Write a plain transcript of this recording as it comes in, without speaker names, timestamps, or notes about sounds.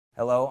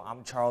Hello,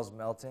 I'm Charles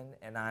Melton,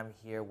 and I'm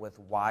here with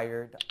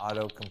WIRED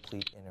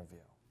Autocomplete Interview.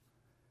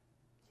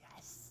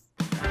 Yes.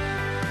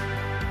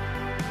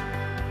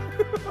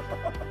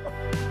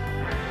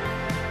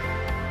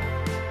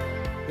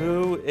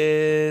 Who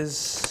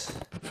is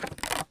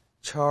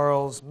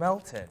Charles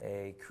Melton?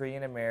 A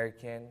Korean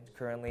American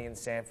currently in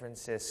San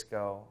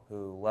Francisco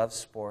who loves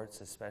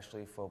sports,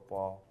 especially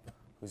football,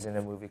 who's in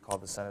a movie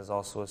called The Sun Is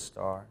Also a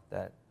Star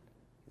that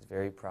he's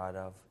very proud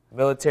of.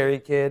 Military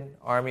kid,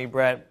 Army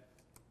brat,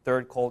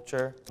 third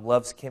culture,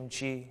 loves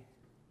kimchi,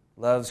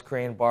 loves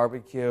Korean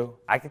barbecue.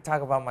 I could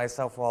talk about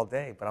myself all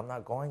day, but I'm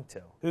not going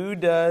to. Who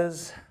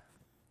does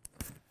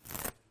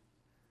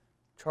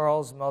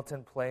Charles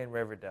Melton play in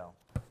Riverdale?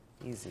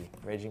 Easy,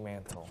 Reggie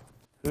Mantle.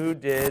 Who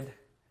did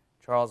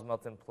Charles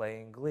Melton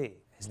play in Glee?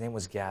 His name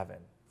was Gavin.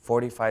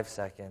 45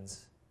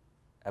 seconds,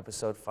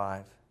 episode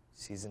 5,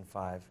 season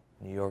 5,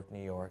 New York,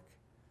 New York.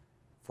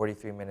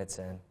 43 minutes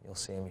in, you'll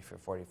see me for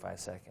 45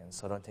 seconds,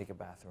 so don't take a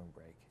bathroom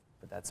break,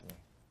 but that's me.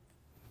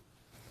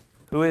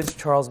 Who is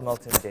Charles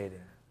Melton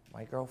dating?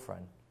 My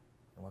girlfriend.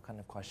 And what kind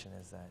of question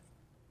is that,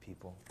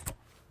 people?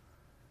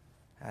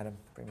 Adam,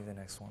 bring me the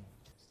next one.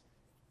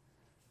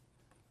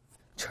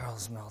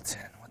 Charles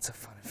Melton, what's a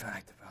fun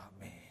fact about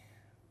me?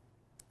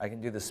 I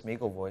can do the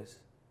Smeagol voice,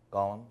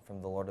 Gollum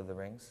from The Lord of the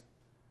Rings.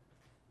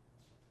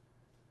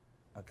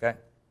 Okay.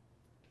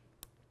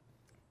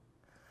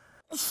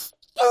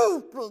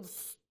 Stupid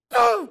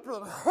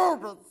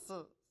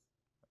Hobbiton.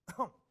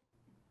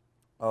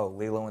 Oh,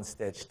 Lilo and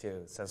Stitch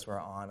too, since we're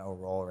on a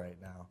roll right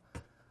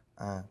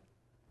now.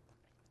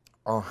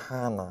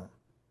 Ohana.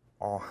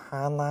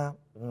 Ohana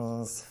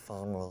means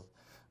family,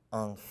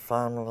 and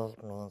family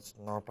means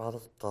nobody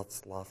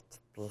gets left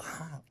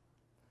behind.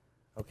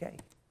 Okay.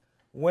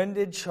 When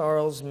did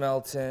Charles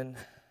Melton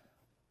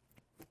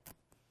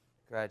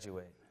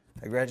graduate?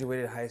 I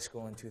graduated high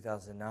school in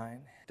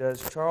 2009.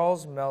 Does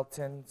Charles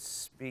Melton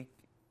speak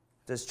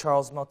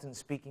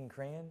in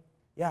Korean?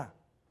 Yeah.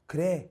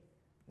 그래.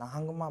 나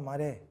한국말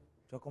말해.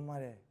 조금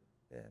말해.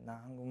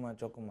 나 한국말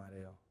조금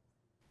말해요.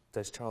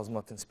 Does Charles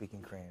Melton speak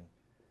in Korean?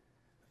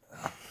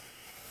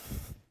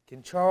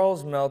 Can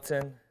Charles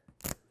Melton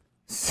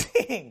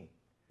sing?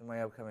 In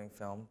my upcoming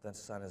film, The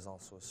Sun Is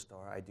Also a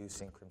Star, I do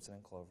sing Crimson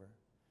and Clover.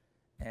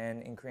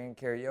 And in Korean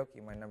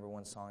karaoke, my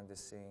 #1 song to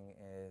sing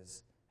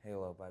is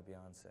Halo by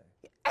Beyonce.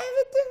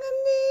 Everything I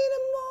need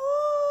and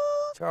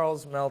more.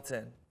 Charles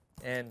Melton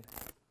and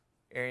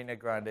Ariana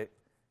Grande.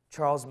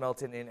 Charles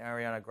Melton in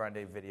Ariana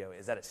Grande video.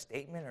 Is that a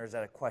statement or is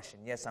that a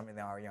question? Yes, I'm in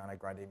the Ariana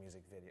Grande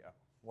music video.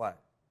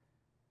 What?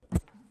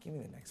 Give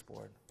me the next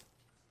board.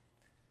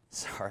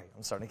 Sorry,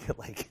 I'm starting to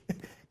get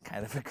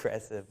kind of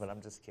aggressive, but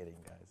I'm just kidding,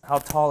 guys. How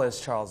tall is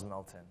Charles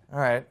Melton? All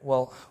right,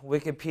 well,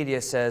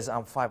 Wikipedia says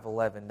I'm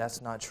 5'11". That's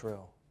not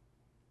true.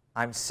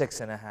 I'm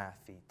 6.5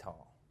 feet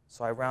tall.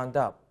 So I round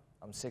up.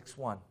 I'm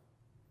 6'1".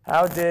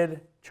 How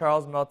did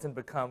Charles Melton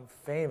become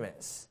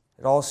famous?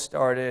 It all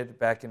started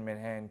back in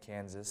Manhattan,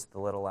 Kansas, the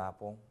Little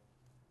Apple.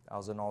 I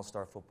was an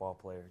all-star football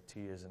player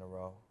 2 years in a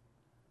row.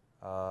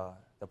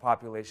 The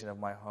population of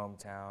my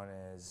hometown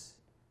is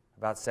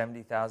about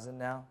 70,000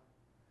 now.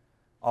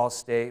 All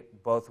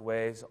state, both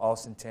ways, all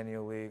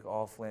Centennial League,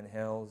 all Flint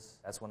Hills.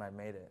 That's when I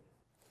made it.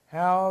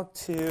 How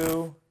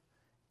to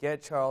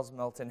get Charles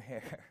Melton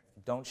hair.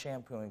 Don't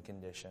shampoo and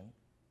condition.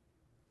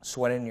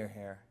 Sweat in your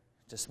hair.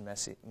 Just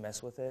mess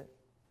with it.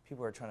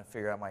 People are trying to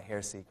figure out my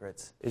hair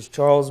secrets. Is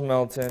Charles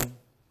Melton...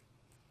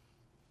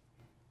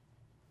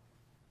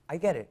 I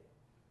get it.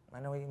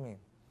 I know what you mean.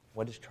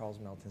 What is Charles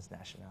Melton's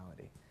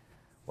nationality?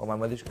 Well, my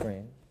mother's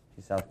Korean.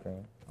 She's South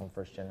Korean. I'm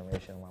first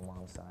generation on my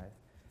mom's side.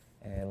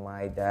 And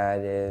my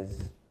dad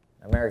is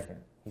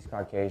American. He's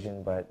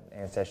Caucasian, but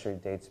ancestry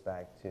dates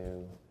back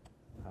to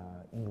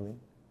England.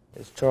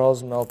 Is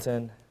Charles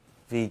Melton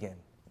vegan?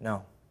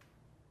 No,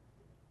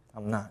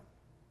 I'm not.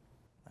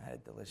 I had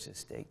a delicious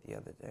steak the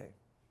other day.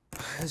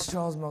 Is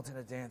Charles Melton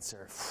a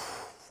dancer?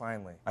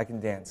 Finally. I can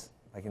dance.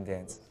 I can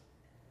dance.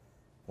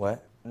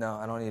 What? No,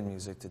 I don't need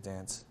music to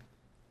dance.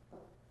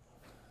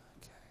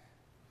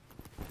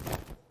 Okay.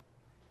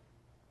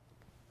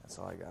 That's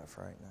all I got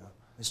for right now.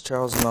 Is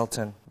Charles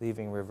Melton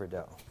leaving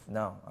Riverdale?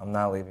 No, I'm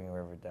not leaving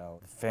Riverdale.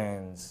 The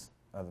fans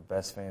are the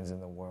best fans in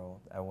the world.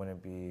 I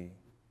wouldn't be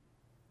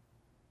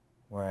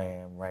where I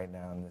am right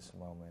now in this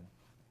moment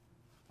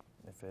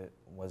if it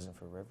wasn't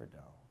for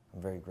Riverdale.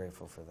 I'm very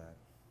grateful for that.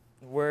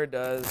 Where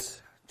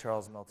does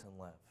Charles Melton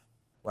live?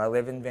 Well, I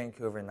live in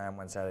Vancouver 9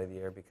 months out of the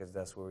year because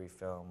that's where we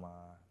film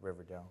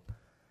Riverdale.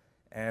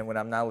 And when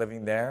I'm not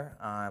living there,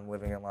 I'm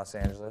living in Los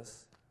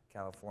Angeles,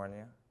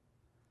 California,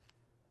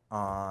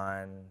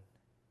 I'm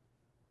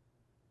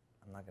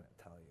not going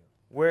to tell you.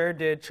 Where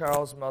did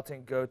Charles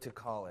Melton go to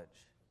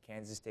college?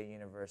 Kansas State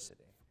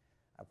University.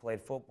 I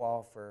played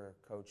football for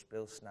Coach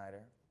Bill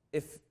Snyder.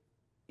 If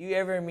you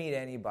ever meet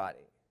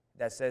anybody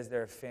that says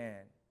they're a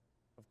fan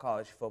of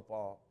college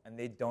football and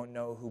they don't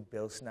know who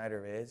Bill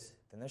Snyder is,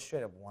 then they're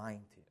straight up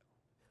lying to you.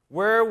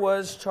 Where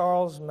was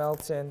Charles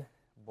Melton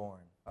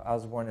born? I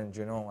was born in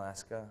Juneau,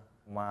 Alaska.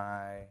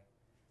 My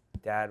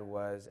dad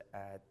was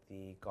at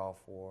the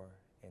Gulf War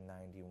in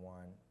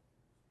 '91,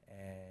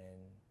 and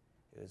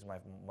it was my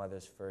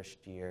mother's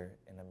first year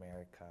in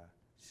America.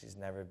 She's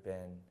never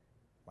been.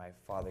 My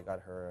father got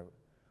her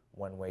a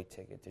one-way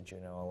ticket to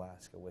Juneau,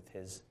 Alaska with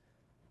his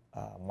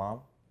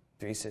mom,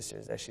 3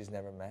 sisters that she's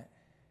never met,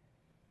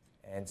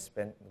 and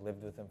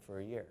lived with them for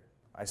a year.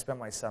 I spent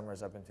my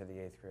summers up into the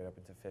 8th grade, up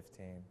into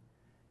 15,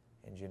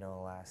 in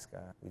Juneau,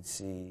 Alaska. We'd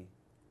see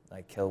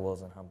like kill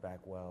whales and humpback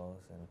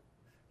whales, and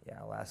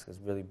yeah, Alaska's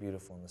really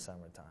beautiful in the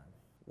summertime.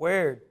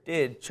 Where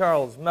did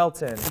Charles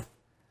Melton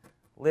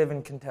live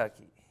in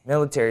Kentucky?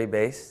 Military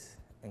base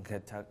in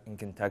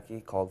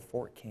Kentucky called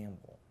Fort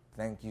Campbell.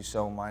 Thank you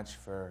so much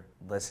for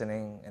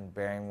listening and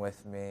bearing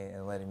with me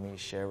and letting me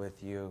share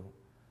with you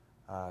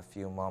a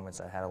few moments.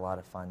 I had a lot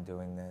of fun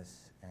doing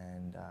this,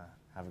 and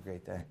have a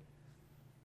great day.